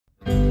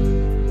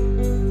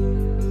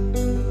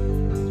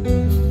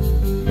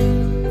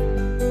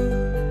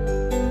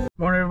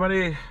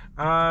everybody.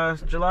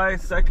 July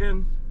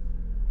 2nd.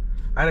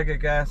 I had to get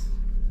gas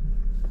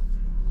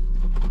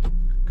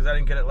because I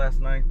didn't get it last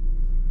night.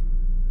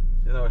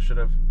 You know, I should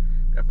have.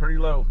 Got pretty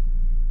low.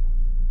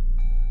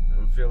 I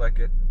don't feel like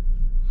it.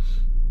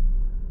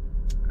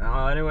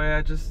 Anyway,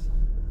 after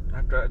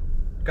I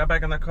got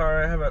back in the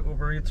car, I have an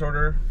Uber Eats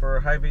order for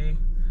Hy-Vee,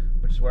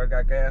 which is where I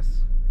got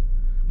gas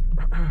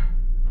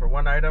for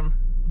one item.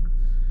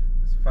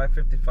 It's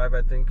 $5.55,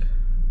 I think.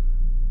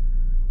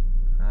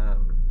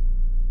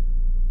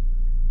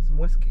 Some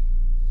whiskey,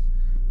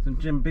 some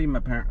Jim Beam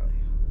apparently.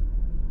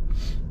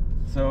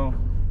 So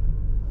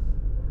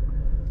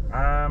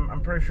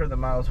I'm pretty sure the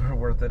miles were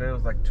worth it. It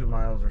was like 2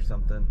 miles or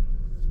something.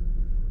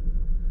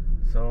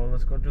 So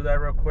let's go do that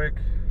real quick.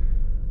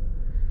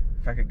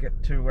 If I could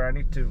get to where I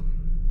need to.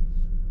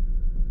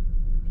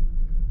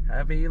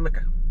 Hy-Vee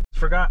liquor.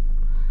 Forgot.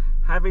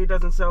 Hy-Vee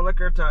doesn't sell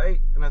liquor till 8,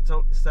 and it's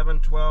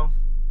 7:12.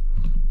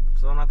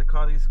 So I'm gonna have to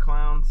call these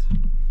clowns.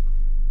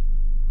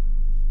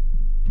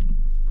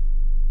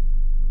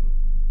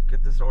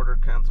 Get this order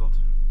canceled.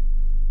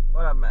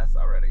 What a mess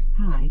already.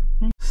 Hi.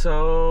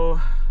 So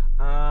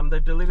they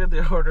deleted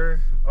the order,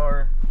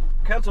 or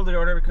canceled the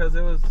order, because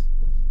it was,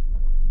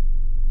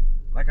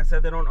 like I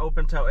said, they don't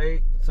open till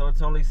 8, so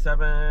it's only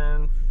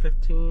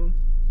 7:15,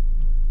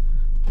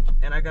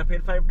 and I got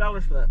paid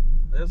 $5 for that.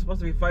 It was supposed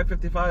to be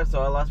 $5.55,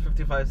 so I lost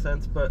 55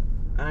 cents, but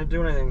I didn't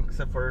do anything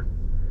except for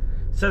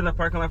sit in the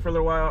parking lot for a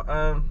little while.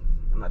 I'm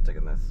not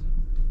taking this.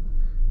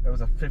 It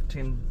was a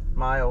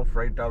 15-mile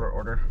for $8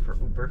 order for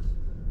Uber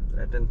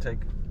that I didn't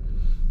take.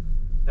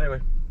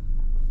 Anyway,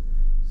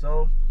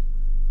 so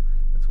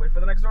let's wait for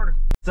the next order.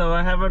 So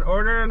I have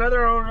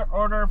another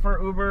order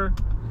for Uber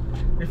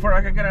before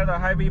I could get out of the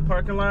Hy-Vee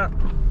parking lot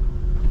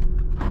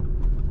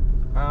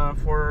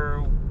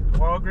for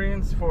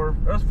Walgreens. It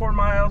was 4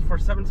 miles for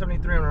 $7.73.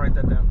 I'm gonna write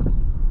that down.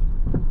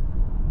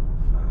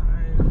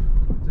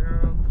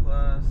 50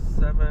 plus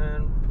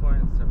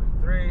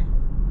 7.73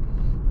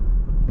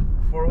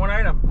 for one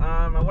item.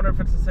 I wonder if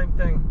it's the same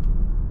thing.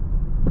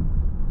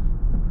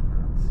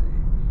 Let's see.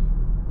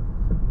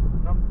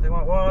 Nope, they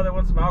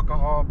want some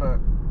alcohol, but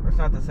it's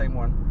not the same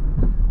one.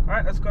 All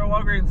right, let's go to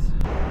Walgreens.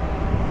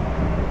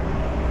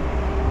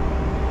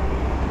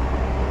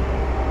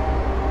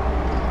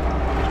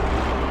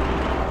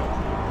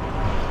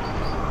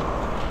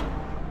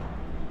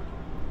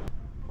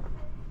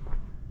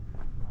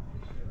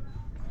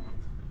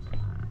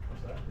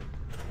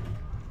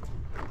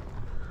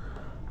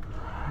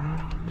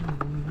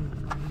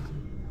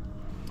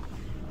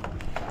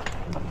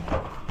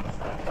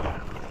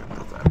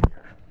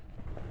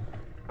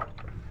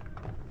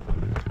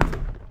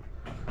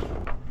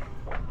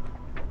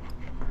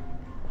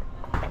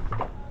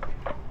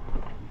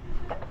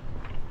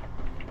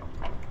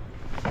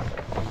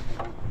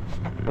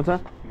 What's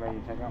that? You ready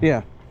to check out?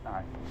 Yeah.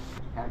 Alright.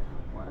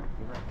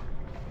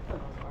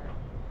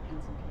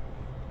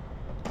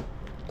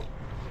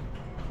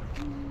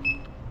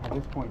 At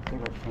this point,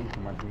 cigarettes change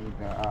too much. We use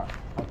the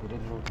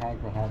digital tag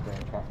they have there.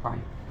 That's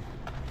fine.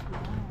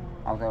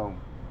 Although.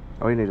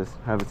 Oh, you need to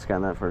have it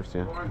scan that first,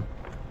 yeah. Good morning.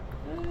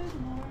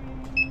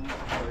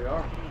 There we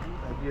are.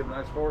 Thank you. Have a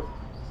nice 4th.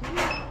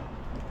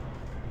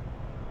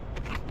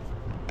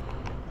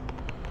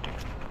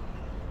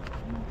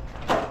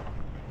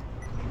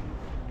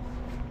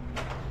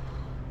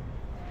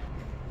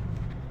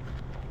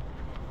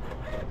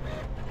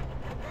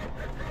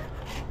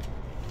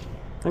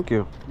 Thank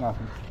you.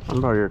 Nothing. I'm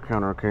by your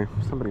counter, okay?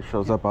 If somebody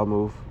shows up, I'll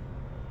move.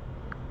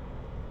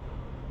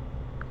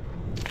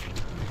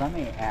 If I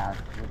may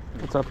ask.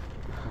 What's up?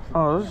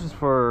 Oh, this is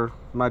for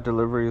my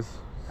deliveries.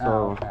 So,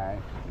 Oh, okay.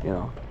 you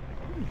know.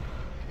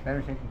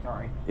 Better safe than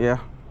sorry. Yeah.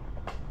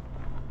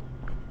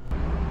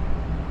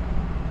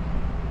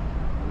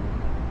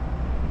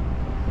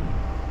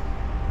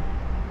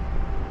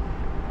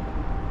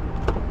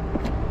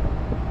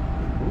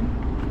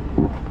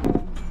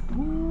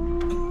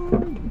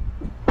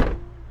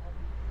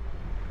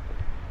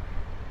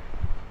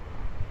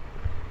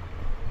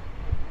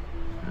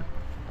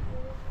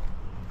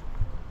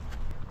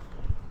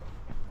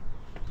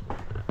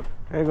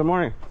 Hey, good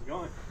morning. How's it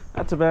going?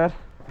 Not too bad.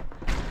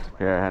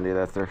 Here, I hand you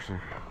that there,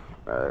 sir.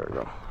 There we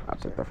go. I'll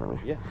take that from you.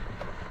 Yeah.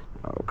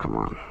 Oh, come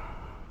on.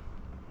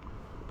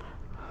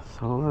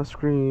 Solar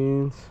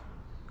screens.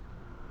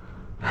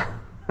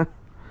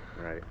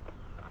 Right.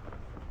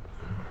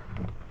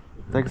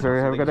 Thanks, sir.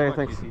 Have a good day.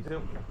 Thanks. Thanks. You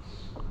too.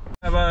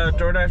 I have a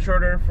DoorDash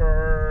order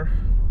for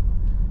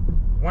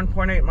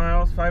 1.8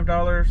 miles,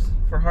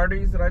 $5 for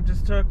Hardee's that I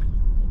just took.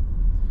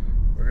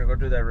 We're gonna go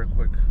do that real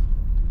quick.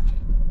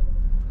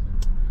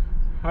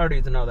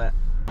 Hardee's and all that.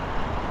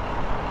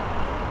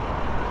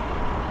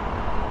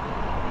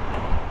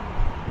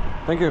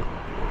 Thank you.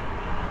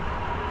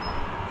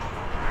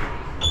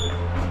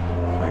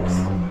 Thanks.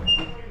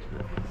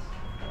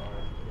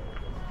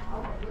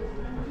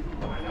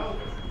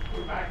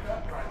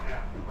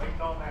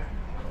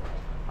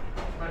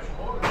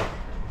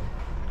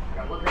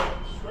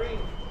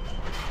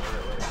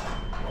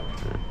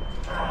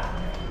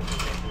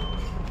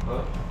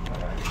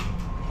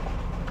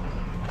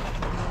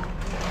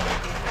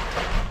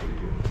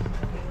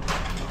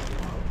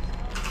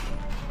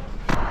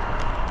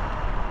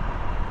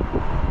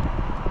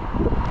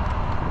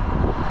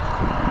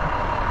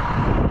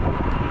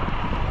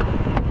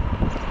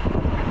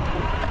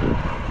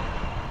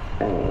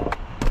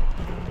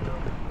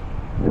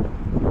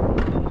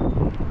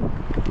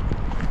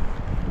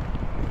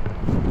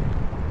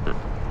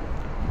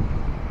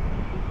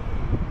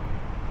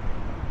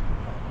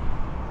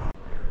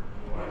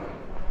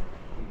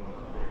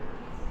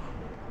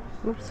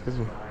 Oops, excuse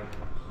me.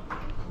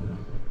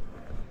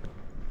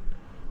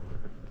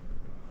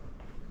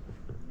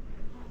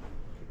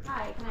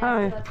 Hi, can I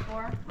Hi. ask what that's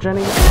for?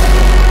 Jenny.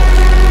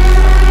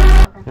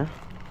 Okay. Yeah.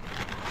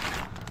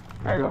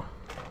 There you go.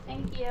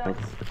 Thank you.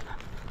 Thanks.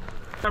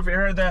 If you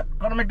heard that,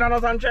 go to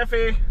McDonald's on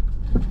Jeffy.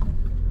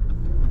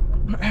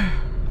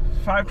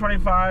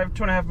 525,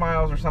 2.5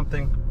 miles or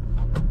something.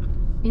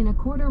 In a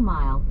quarter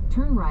mile,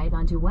 turn right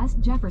onto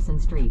West Jefferson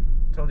Street.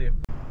 Told you.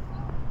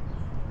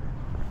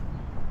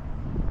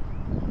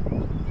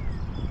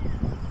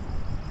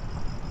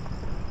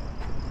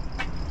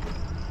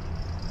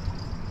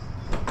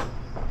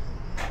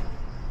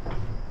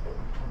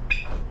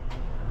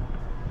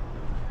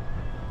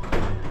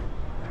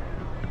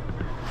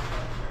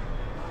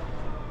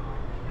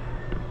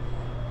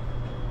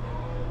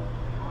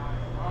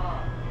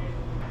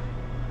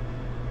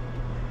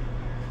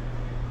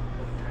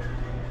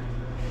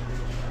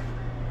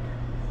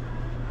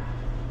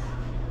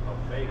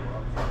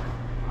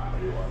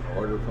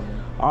 Order from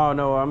them. Oh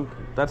no,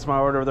 that's my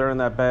order there in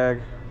that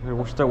bag.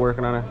 We're still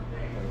working on it.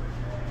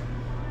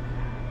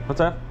 What's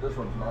that? This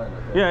one's mine, I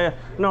think. Yeah, yeah.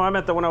 No, I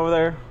meant the one over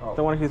there. Oh.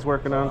 The one he's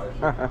working on.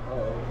 Oh,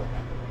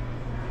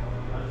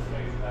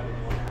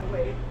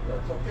 okay.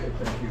 That's okay.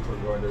 Thank you for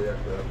going to the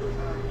extra effort.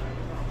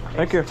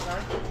 Thank you.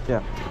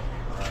 Yeah.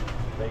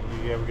 Thank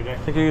you. You have a good day.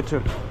 Thank you, you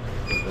too.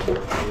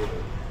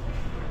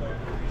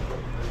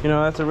 You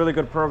know, that's a really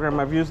good program.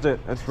 I've used it.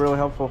 It's really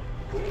helpful.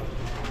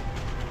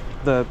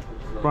 The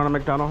Ronald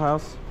McDonald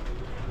House.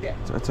 Yeah.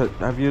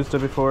 I've used it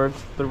before.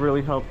 They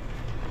really help.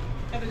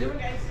 Have a good one,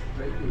 guys.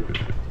 Thank you.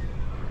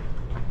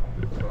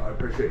 Well, I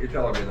appreciate you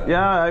telling me that.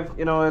 Yeah,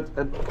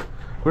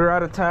 we were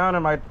out of town,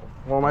 and my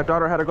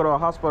daughter had to go to a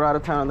hospital out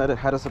of town, that it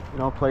had us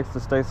a place to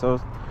stay. So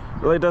it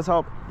really does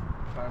help.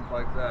 Times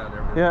like that,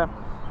 everything. Yeah.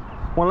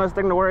 One less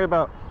thing to worry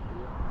about.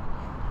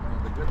 One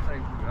of the good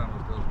things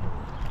McDonald's does for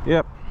us.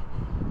 Yep.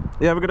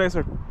 You have a good day,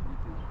 sir. I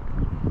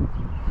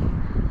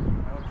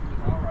hope she's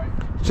all right.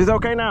 She's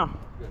okay now.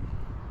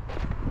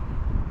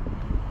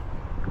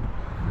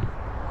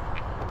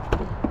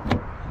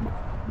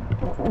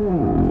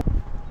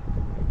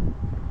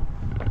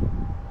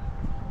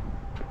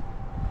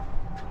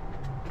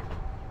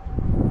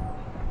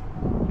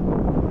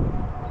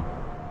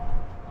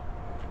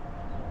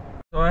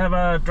 So I have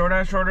a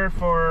DoorDash order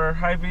for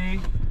Hy-Vee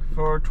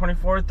for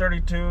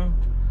 $24.32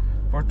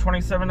 for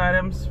 27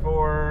 items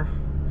for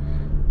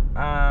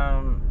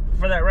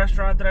that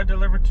restaurant that I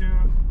deliver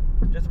to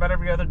just about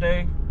every other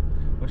day,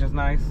 which is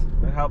nice.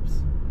 It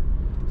helps.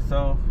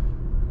 So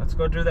let's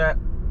go do that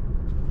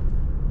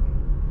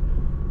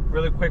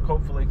really quick,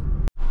 hopefully.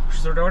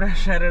 So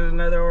DoorDash added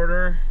another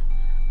order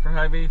for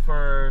Hy-Vee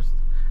for,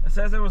 it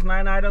says it was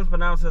 9 items, but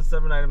now it says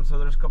 7 items, so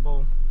there's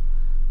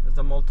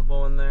a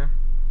multiple in there.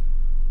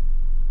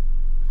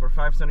 For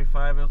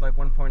 $5.75, it was like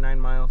 1.9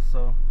 miles,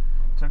 so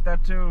took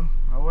that too.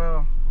 Oh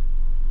well.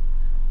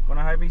 Going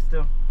to Hy-Vee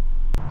still.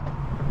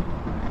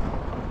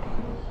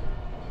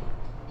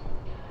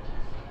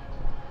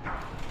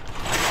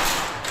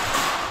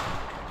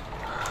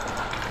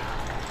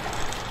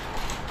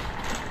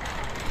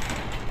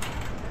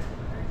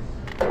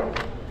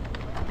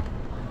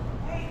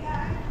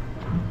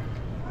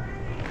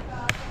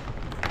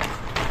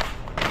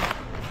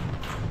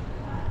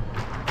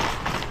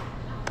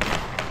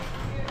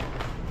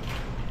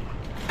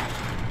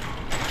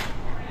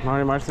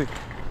 Alright, Marcy.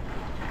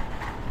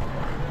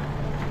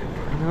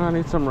 Now I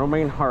need some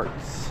romaine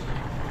hearts.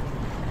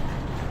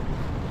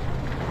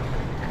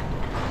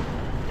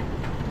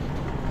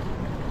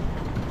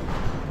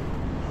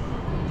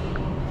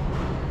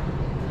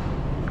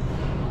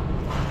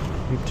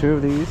 Need 2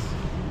 of these.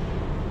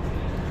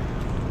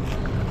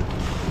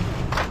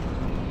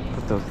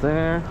 Put those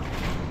there.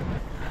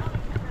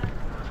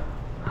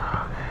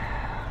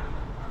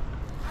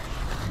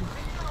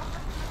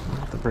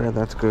 The bread,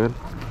 that's good.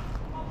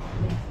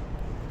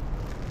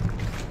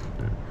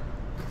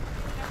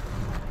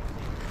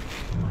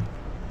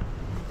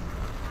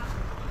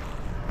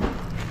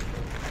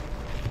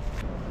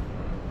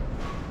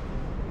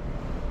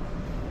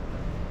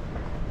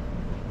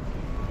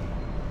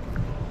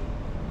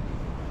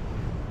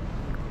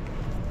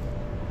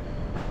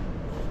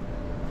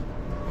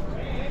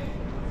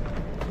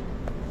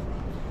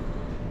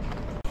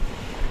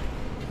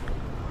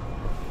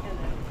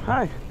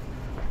 Hi,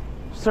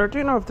 sir. Do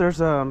you know if there's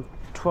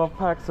 24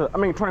 packs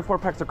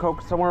of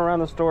Coke somewhere around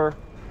the store?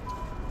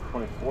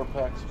 24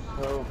 packs of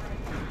Coke.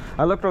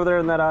 I looked over there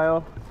in that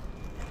aisle.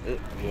 Yeah,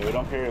 we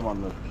don't carry them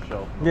on the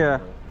shelf.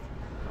 Yeah.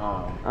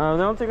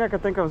 The The only thing I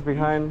could think of is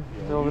behind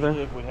over usually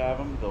there. if we have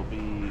them, they'll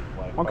be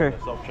like Okay. by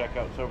the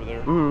self-checkouts over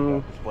there. Mhm. We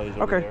got displays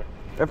over Okay. there.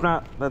 If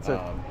not, that's it.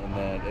 And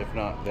then if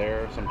not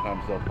there,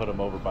 sometimes they'll put them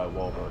over by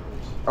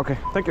Wahlburgers. Okay,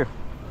 thank you.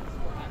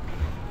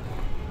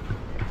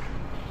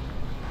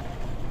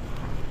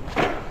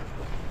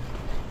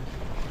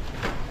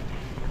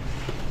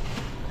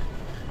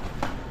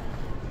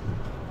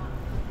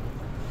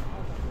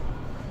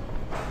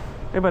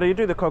 Hey buddy, you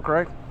do the Coke,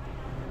 right?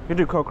 You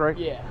do Coke, right?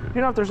 Yeah.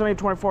 You know if there's any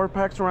 24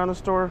 packs around the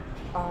store?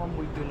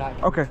 We do not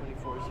Okay. carry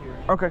 24s here.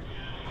 Okay.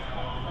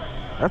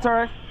 That's all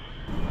right.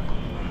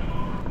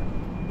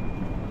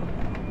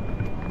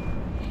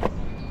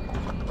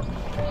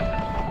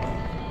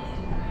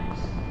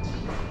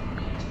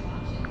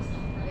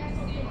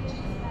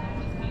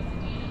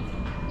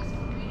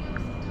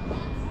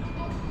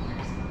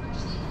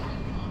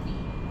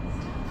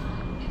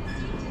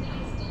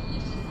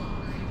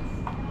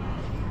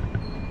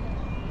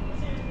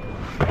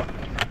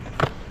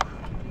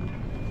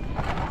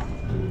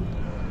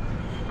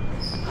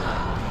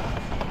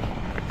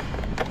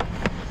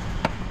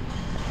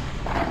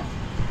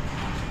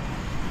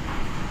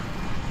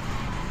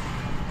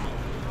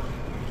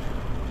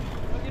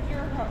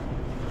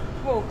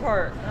 Full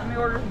cart. How many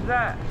orders is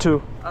that?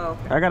 2. Oh,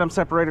 okay. I got them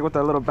separated with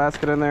that little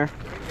basket in there.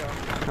 There you go.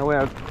 That way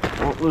I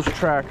won't lose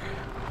track.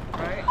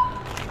 Right?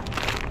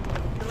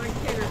 You're like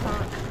caters,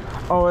 huh?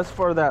 Oh, it's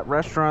for that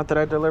restaurant that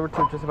I deliver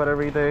to just about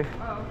every day.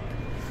 Oh,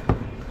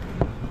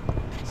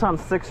 It's on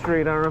 6th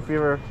Street. I don't know if you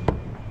ever...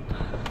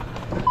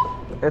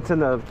 It's in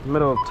the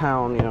middle of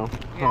town, you know,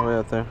 all the way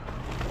out there.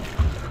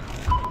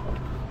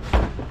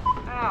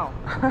 ow.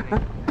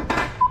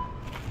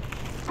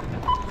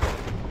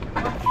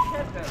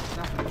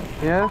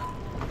 Yeah?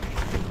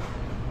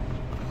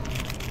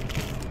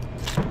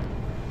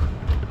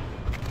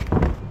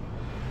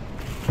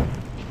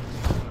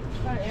 It's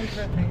kind of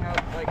interesting how,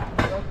 like,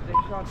 they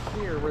shop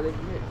here where they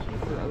can get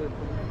cheaper other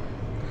places.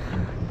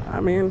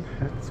 I mean,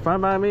 it's fine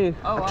by me.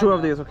 Oh, 2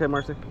 of these, okay,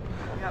 Marcy?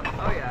 Yep.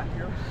 Oh, yeah.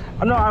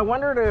 No, I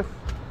wondered if,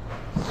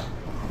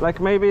 like,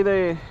 maybe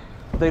they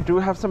do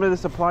have somebody that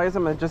supplies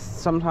them and just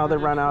somehow they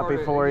run out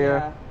before you.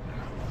 Yeah.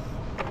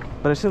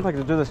 But it seems like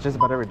they do this just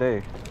about every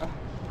day.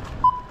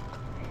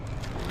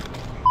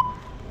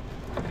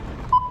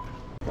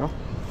 Oh.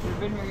 We've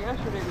been here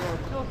yesterday. We had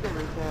a Still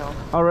Saver sale.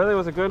 Oh, really?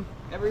 Was it good?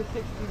 Every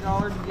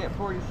 $60 you get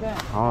 40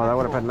 cents. Oh, that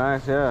would have been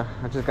nice, yeah.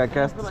 I just got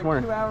gas For this like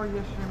morning. 2 hours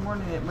yesterday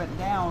morning, it went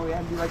down. We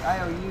had to do like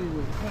IOUs. It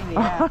was a pain in the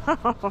ass.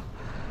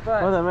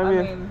 But, well, then maybe...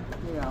 I mean,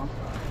 you know,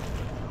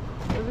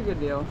 it was a good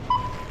deal.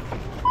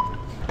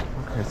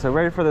 Okay, so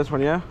ready for this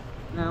one, yeah?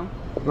 No?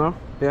 No?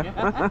 Yeah?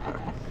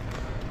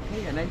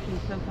 Hey, got 19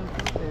 cents on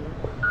Still Saver.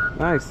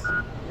 Nice.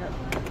 Yep.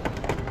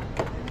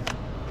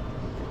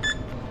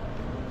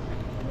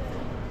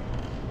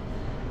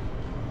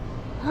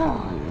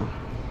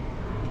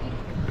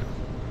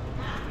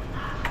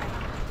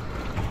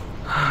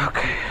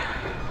 Okay.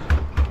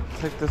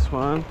 Take this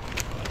one.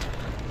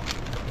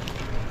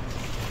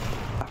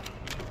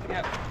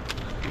 Yep.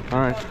 All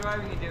right. How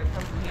driving you do, it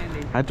comes in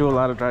handy. I do a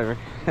lot of driving.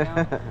 You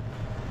have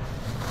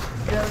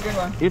a good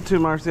one. You too,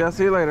 Marcy. I'll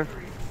see you later.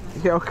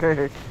 Yeah,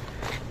 okay.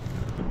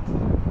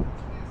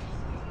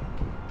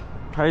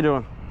 How you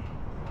doing?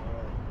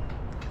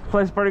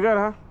 Place pretty good,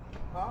 huh?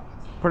 Huh?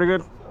 Pretty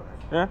good?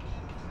 Yeah?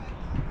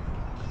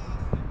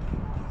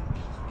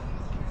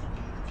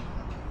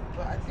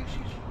 But I think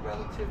she's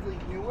relatively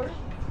newer,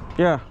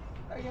 Yeah.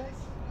 I guess.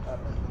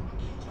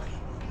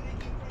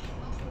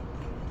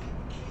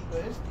 But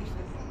it's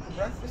decent. The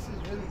breakfast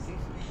is really decent.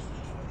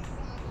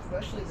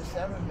 Especially the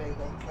salmon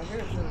bagel. I hear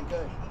it's really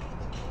good.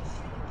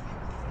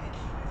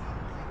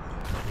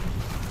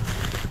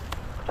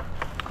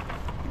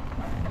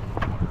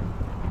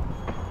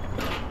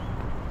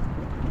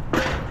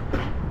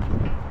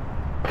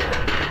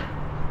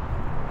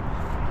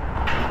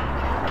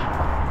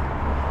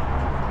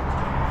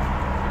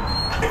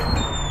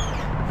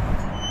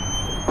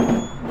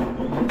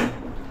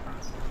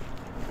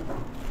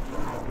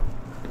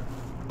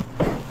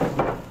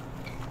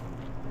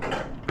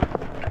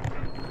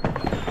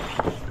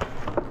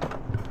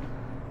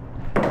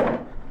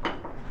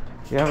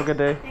 You have a good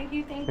day. Thank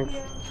you, thank Thanks.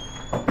 you.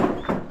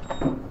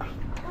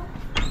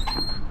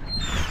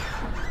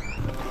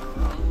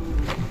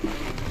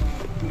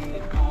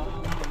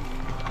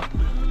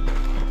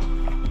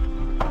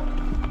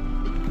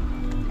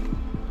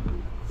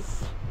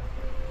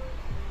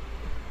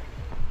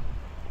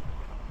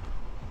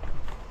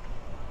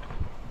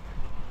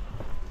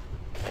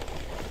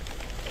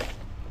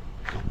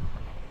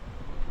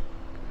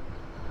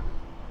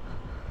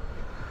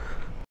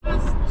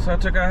 So I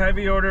took a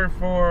heavy order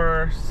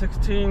for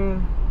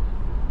 $16.65,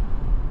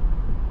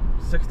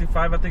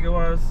 I think it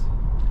was,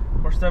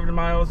 for 7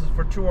 miles. It's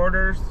for 2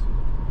 orders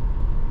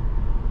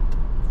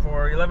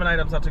for 11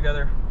 items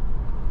altogether.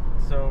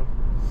 So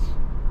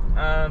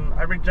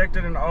I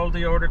rejected an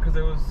Aldi order because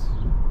it was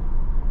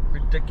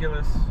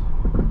ridiculous.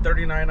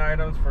 39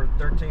 items for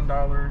 $13,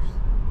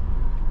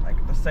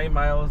 like the same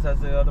miles as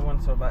the other one,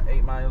 so about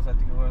 8 miles I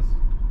think it was.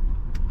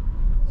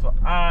 So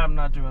I'm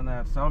not doing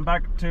that. So I'm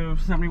back to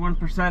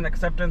 71%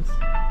 acceptance.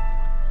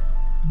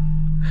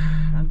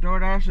 And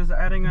DoorDash is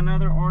adding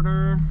another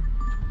order.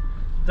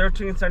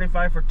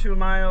 $13.75 for 2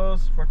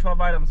 miles for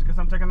 12 items. Because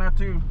I'm taking that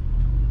too.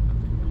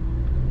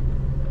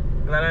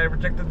 Glad I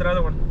rejected that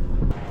other one.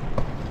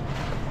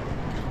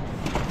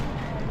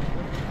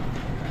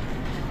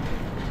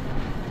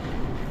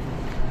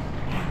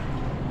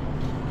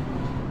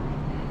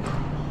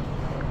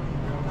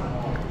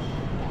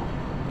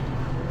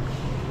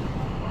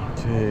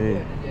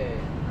 Okay.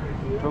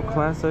 Go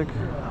classic.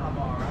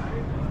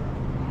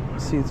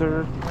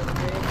 Caesar.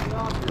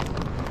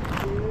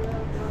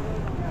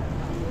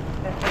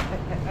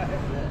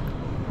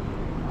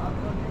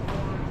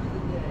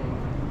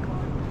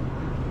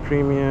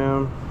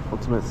 Premium,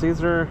 Ultimate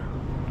Caesar.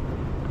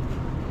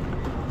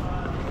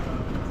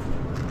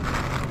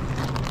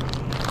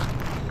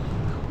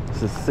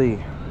 This is C.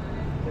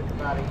 Took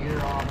about a year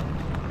off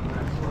when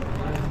I sold the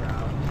last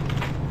route.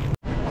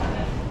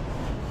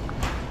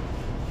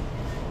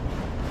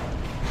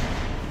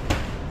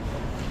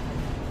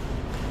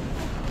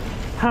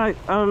 Hi,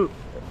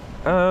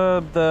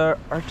 the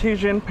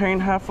artesian pain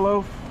half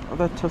loaf of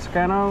the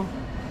Toscano.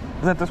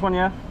 Is that this one?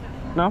 Yeah?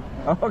 No?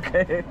 Oh,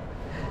 okay.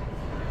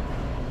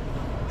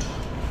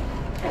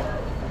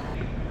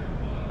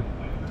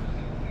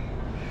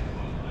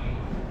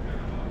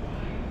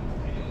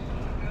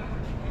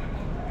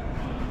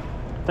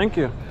 Thank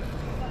you.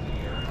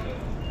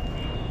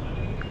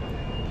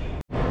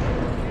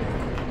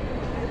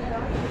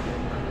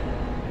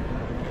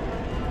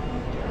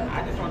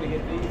 I just want to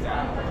get these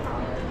out.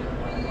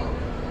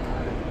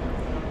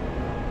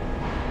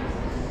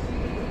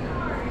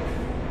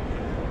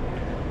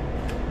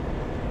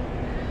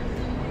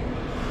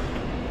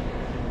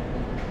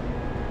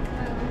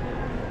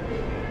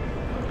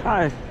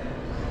 Hi.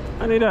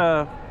 I need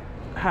a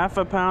half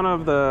a pound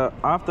of the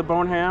off the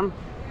bone ham.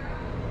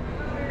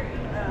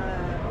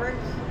 Bricks,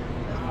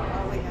 that's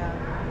all we have.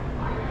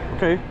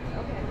 Okay.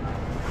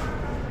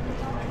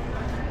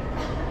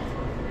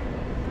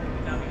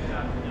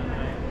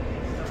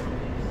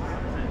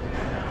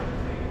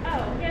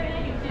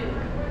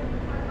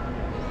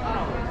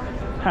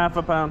 Half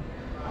a pound.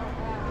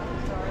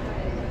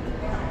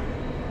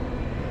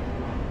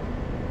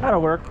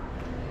 That'll work.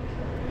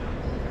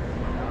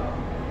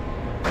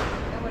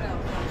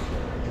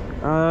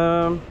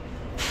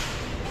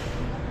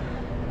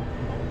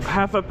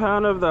 Half a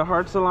pound of the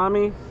hard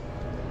salami.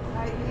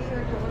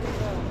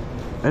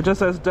 It just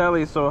says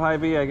deli, so high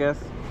V, I guess.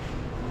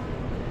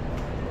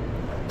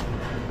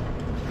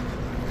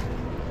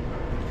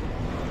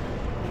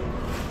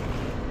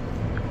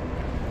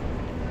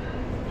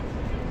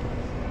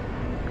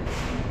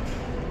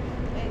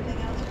 Anything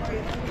else for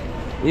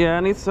you? Yeah, I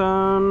need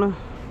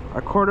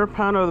a quarter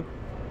pound of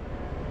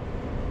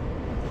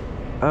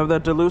the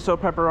Deluso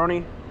pepperoni.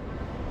 Is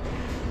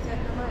that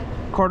how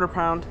much? Quarter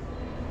pound.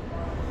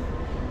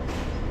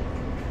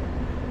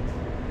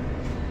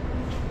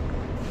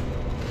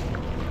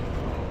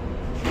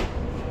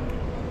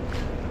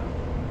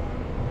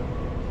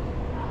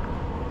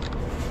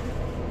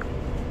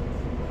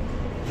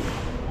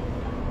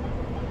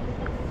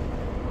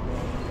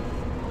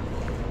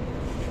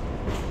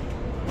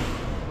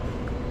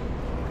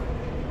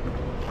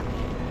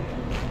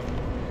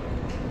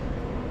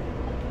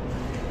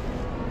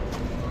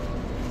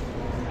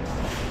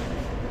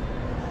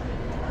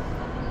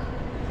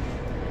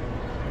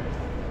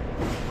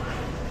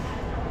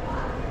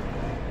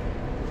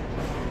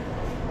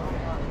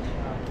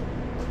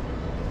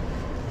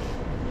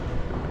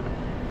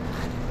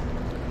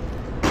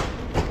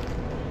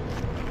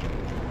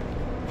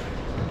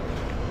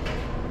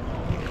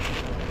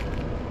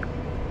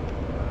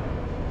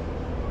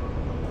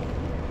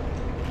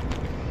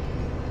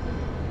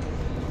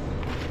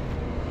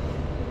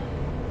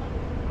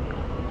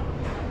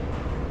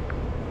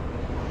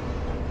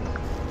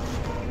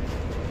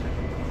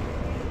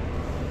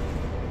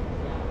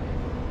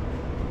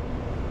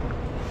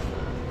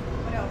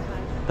 What else,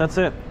 hon? That's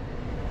it.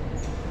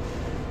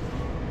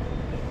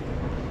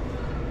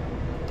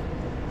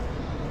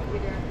 You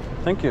there?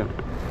 Thank you.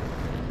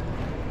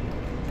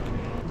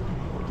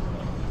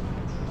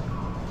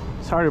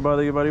 Sorry to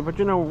bother you, buddy, but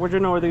would you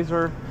know where these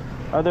are?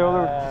 Are they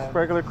all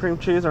regular cream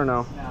cheese or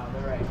no? No,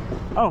 they're right.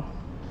 Oh,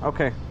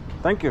 okay.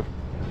 Thank you.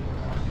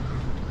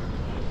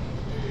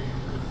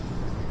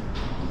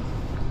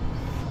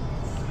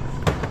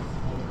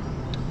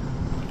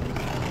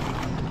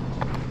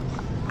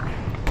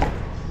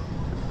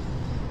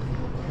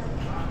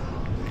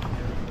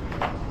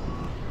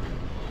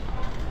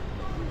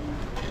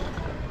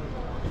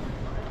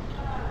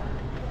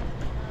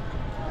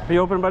 Are you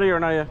open, buddy, or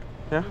not yet?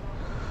 Yeah?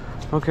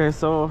 Okay,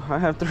 so I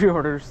have 3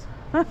 orders.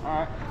 All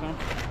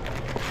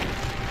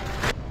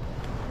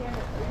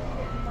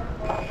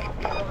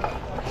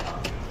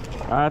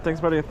right.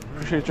 Thanks, buddy.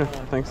 Appreciate you.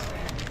 Thanks.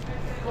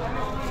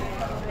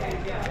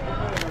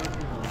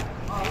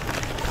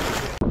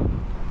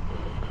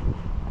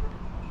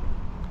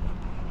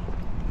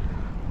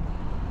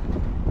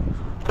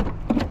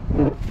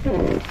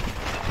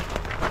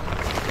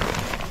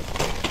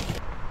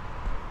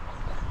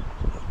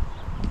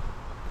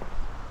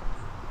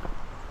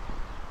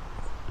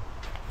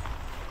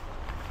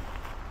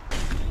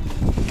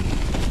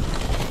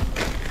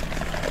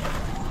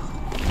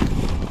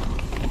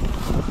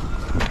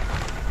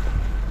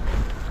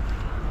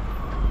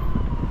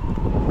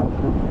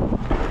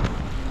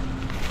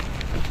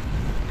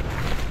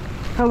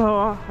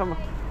 Hello,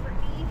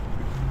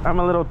 I'm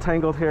a little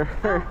tangled here.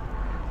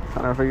 I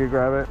don't know if you could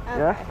grab it. Okay.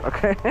 Yeah?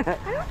 Okay. I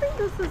don't think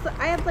this is.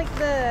 I have like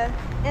the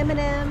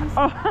M&Ms.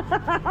 Oh,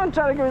 I'm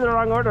trying to give you the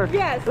wrong order.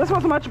 Yes. This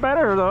one's much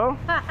better though.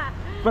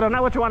 But I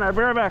know what you want. I'll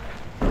be right back.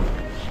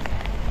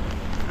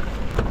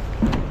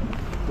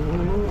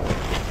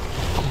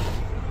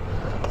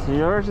 So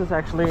yours is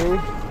actually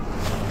a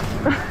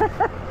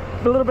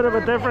little bit of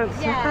a difference.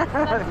 Yeah,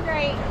 that's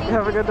great. Thank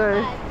Have a you good so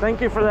day. much.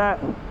 Thank you for that.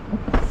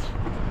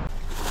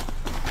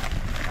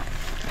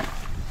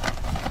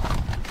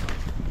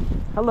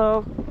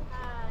 Hello.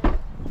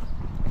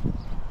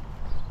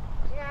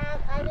 Yeah,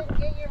 I didn't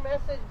get your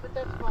message, but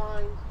that's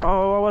fine.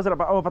 Oh, what was it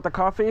about? Oh, about the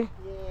coffee?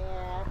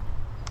 Yeah.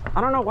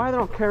 I don't know why they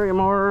don't carry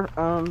more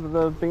of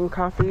the bean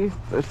coffee.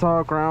 It's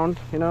all ground,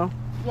 you know?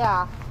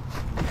 Yeah.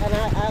 And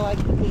I like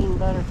the bean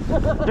better.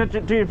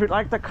 Do you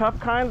like the cup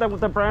kind,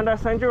 the brand I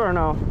sent you, or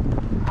no?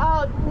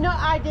 Oh, no,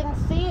 I didn't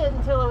see it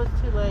until it was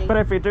too late. But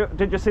if you do,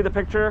 did you see the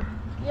picture?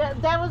 Yeah,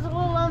 that was a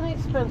little on the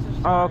expensive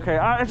side. Oh, okay.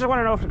 I just want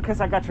to know in case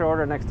I got your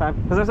order next time.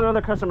 Because there's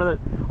another customer that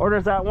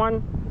orders that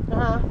one.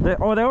 Uh-huh. They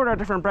order a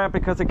different brand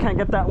because they can't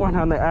get that one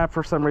on the app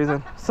for some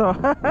reason. So,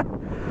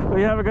 well,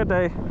 you have a good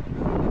day.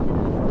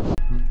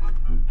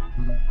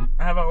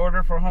 I have an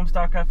order for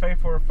Homestock Cafe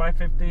for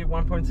 $5.50,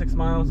 1.6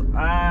 miles.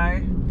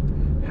 I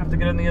have to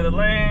get in the other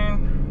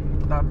lane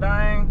without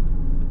dying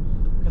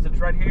because it's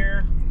right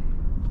here.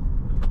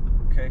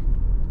 Okay.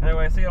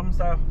 Anyway, see you at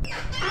Homestock.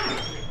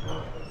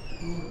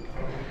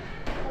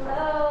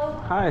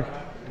 Hello. Hi.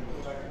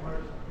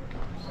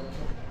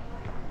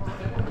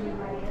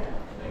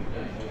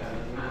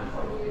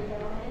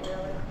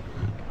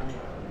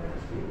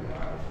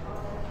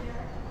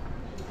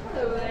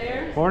 Over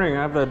there. Morning.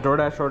 I have the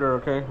DoorDash order,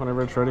 okay?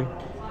 Whenever it's ready.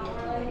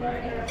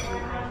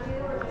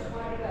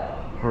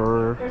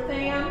 For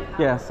Sam.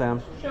 yeah,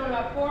 Sam. Showing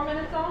about 4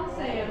 minutes on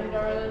Sam,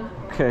 darling.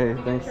 Okay,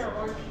 thanks. Sure,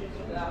 orange juice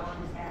for that one.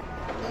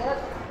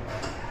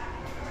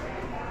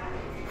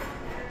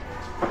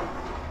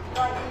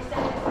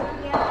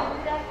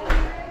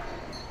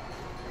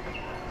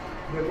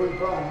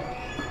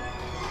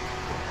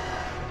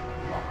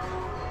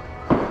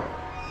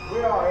 We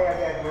all have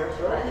that here,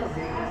 so that's no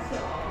biggie.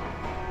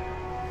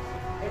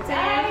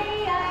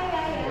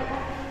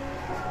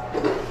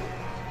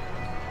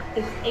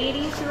 It's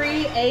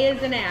 83. A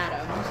is an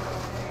Adam.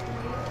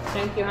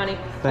 Thank you, honey.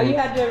 Oh, Thanks. you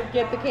had to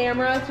get the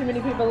camera? Too many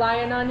people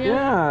lying on you?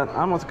 Yeah,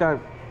 I almost got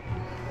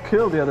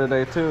killed the other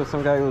day too.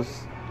 Some guy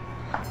was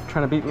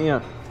trying to beat me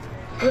up.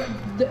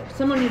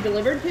 Someone you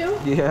delivered to?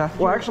 Yeah.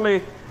 Well,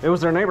 actually, it was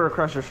their neighbor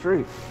across the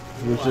street.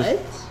 He was What?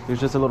 he was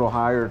just a little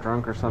high or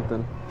drunk or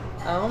something.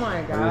 Oh my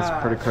It was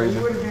god. pretty He crazy.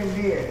 would have been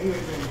dead. He would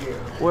have been dead.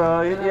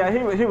 Well, yeah,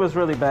 he was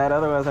really bad.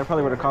 Otherwise, I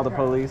probably would have called the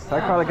police. I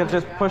probably could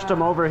just pushed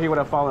him over. He would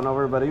have fallen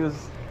over. But he was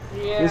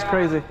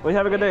crazy. Well, you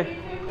have a good day.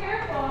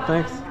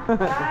 Thanks.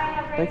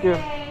 Thank you.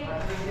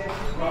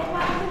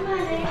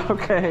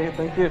 Okay,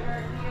 thank you.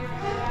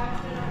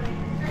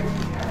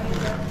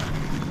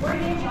 Where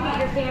did you get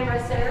your camera,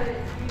 sir?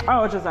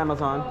 Oh, it's just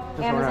Amazon.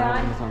 Just order on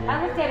Amazon? yeah.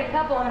 I looked at a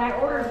couple and I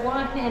ordered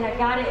one and I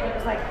got it and it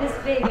was like this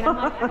big and I'm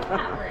like, I'm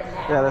not wearing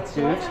that. Yeah, that's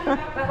huge.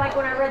 But like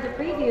when I read the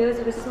previews,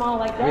 it was small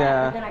like that.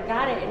 Yeah. And then I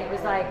got it and it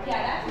was like, so.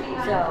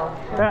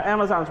 Yeah,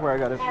 Amazon's where I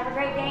got it. Have a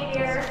great day,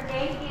 dear.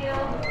 Thank you.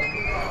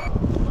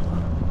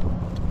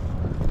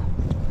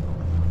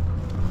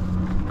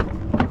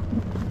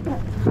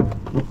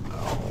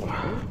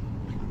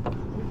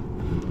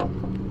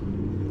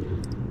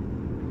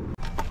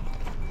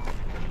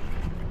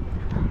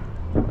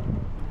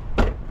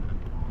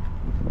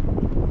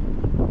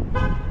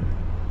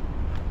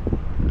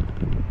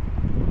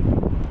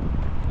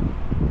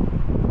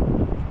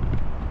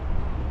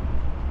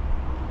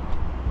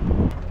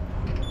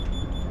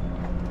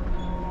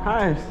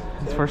 Hi,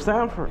 it's for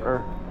Sam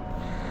or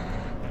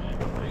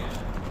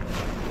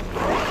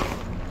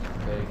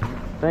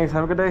thanks,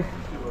 have a good day.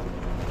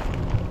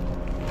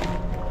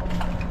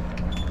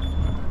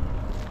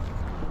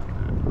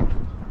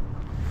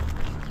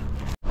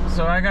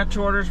 So I got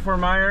 2 orders for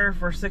Meyer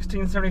for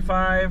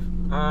 $16.75.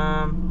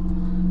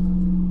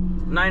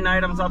 9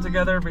 items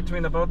altogether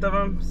between the both of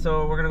them.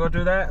 So we're gonna go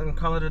do that and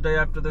call it a day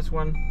after this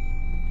one.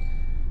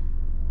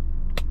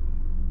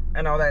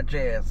 And all that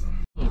jazz.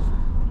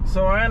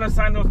 So I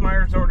unassigned those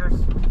Meyer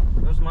orders.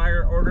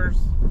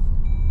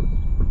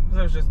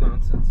 That was just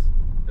nonsense.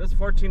 It was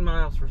 14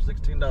 miles for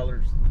 $16.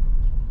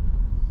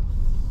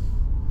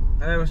 And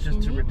that was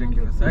just too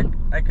ridiculous. I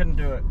couldn't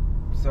do it.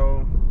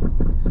 So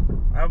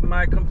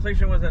my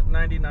completion was at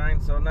 99,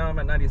 so now I'm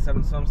at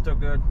 97, so I'm still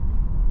good.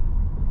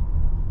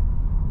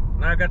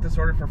 Now I got this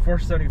order for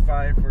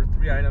 $4.75 for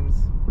 3 items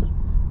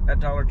at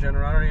Dollar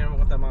General. I don't even know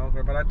what that miles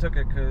were, but I took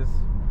it because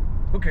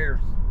who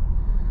cares?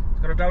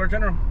 Let's go to Dollar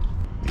General.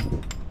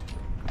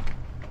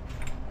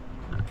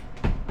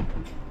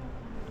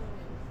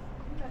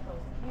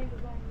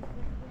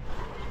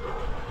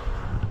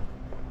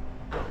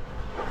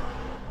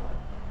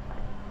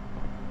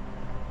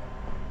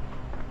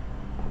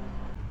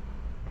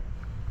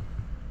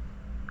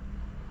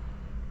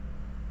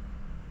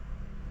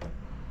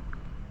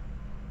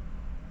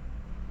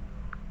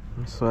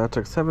 So that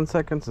took 7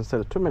 seconds instead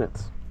of 2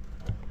 minutes.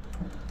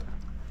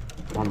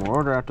 more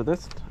order after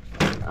this.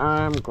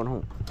 I'm going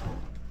home.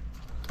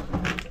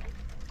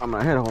 I'm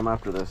gonna head home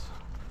after this.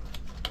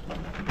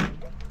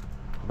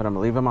 But I'm gonna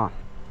leave them on.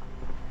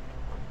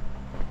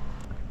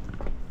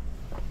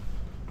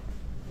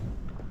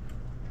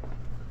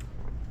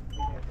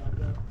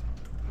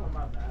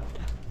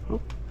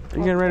 Are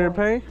you getting ready to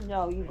pay?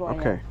 No, you go ahead.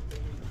 Okay.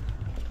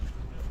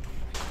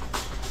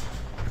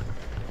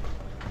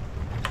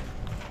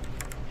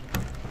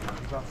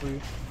 Is that for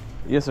you?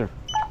 Yes, sir.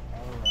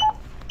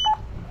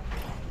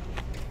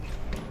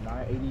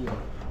 $9.88.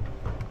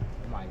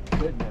 My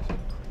goodness,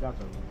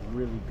 that's a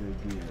really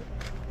good deal.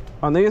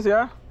 On these,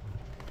 yeah?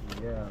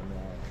 Yeah,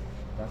 man.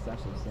 That's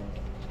actually insane.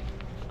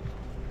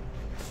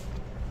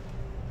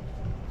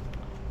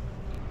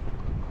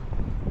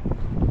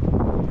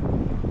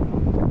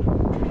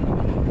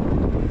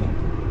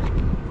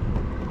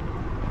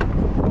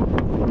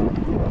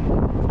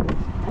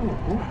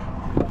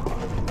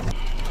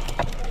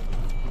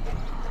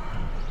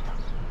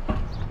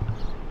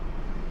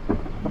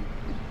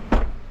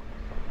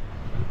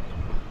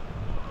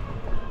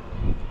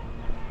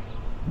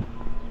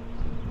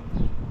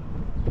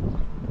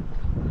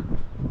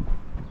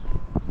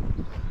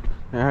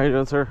 Yeah, how you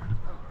doing, sir?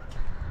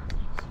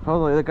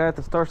 Supposedly the guy at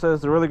the store says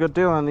it's a really good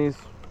deal on these.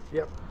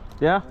 Yep.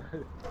 Yeah?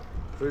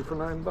 3 for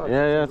 $9.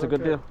 Yeah, it's a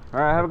good deal. All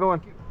right, have a good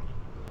one.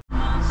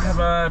 I have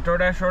a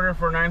DoorDash order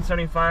for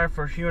 $9.75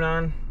 for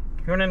Hunan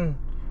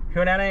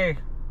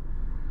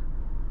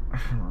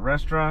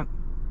restaurant.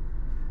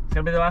 It's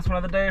gonna be the last one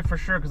of the day for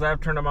sure because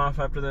I've turned them off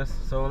after this.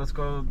 So let's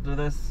go do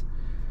this.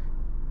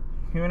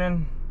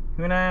 Hunani.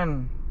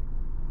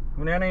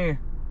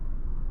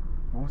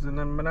 What was it?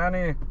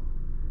 Manani.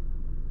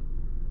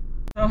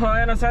 Oh,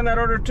 and I signed that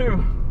order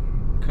too,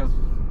 because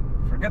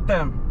forget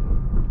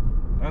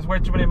them. That's way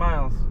too many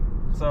miles.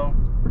 So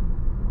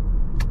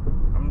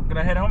I'm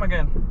gonna head home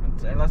again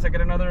unless I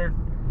get another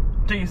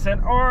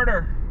decent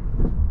order.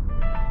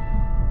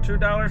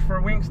 $2 for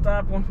a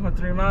Wingstop,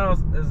 1.3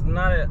 miles is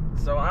not it.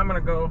 So I'm gonna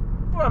go.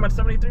 Oh, I'm at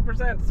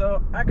 73%,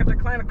 so I could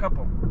decline a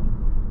couple.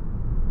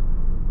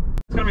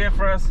 It's gonna be it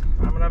for us.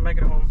 I'm gonna make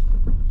it home.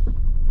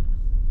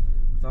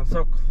 So I'm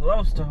so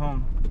close to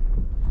home.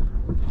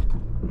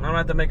 I'm gonna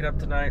have to make it up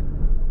tonight.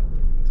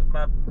 It's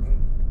about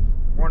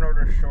one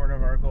order short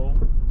of our goal,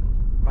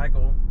 my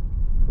goal.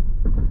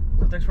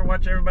 So thanks for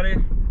watching, everybody.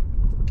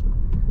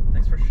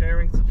 Thanks for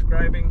sharing,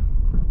 subscribing,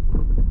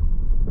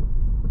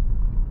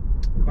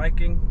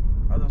 liking,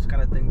 all those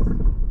kind of things.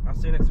 I'll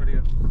see you next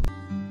video.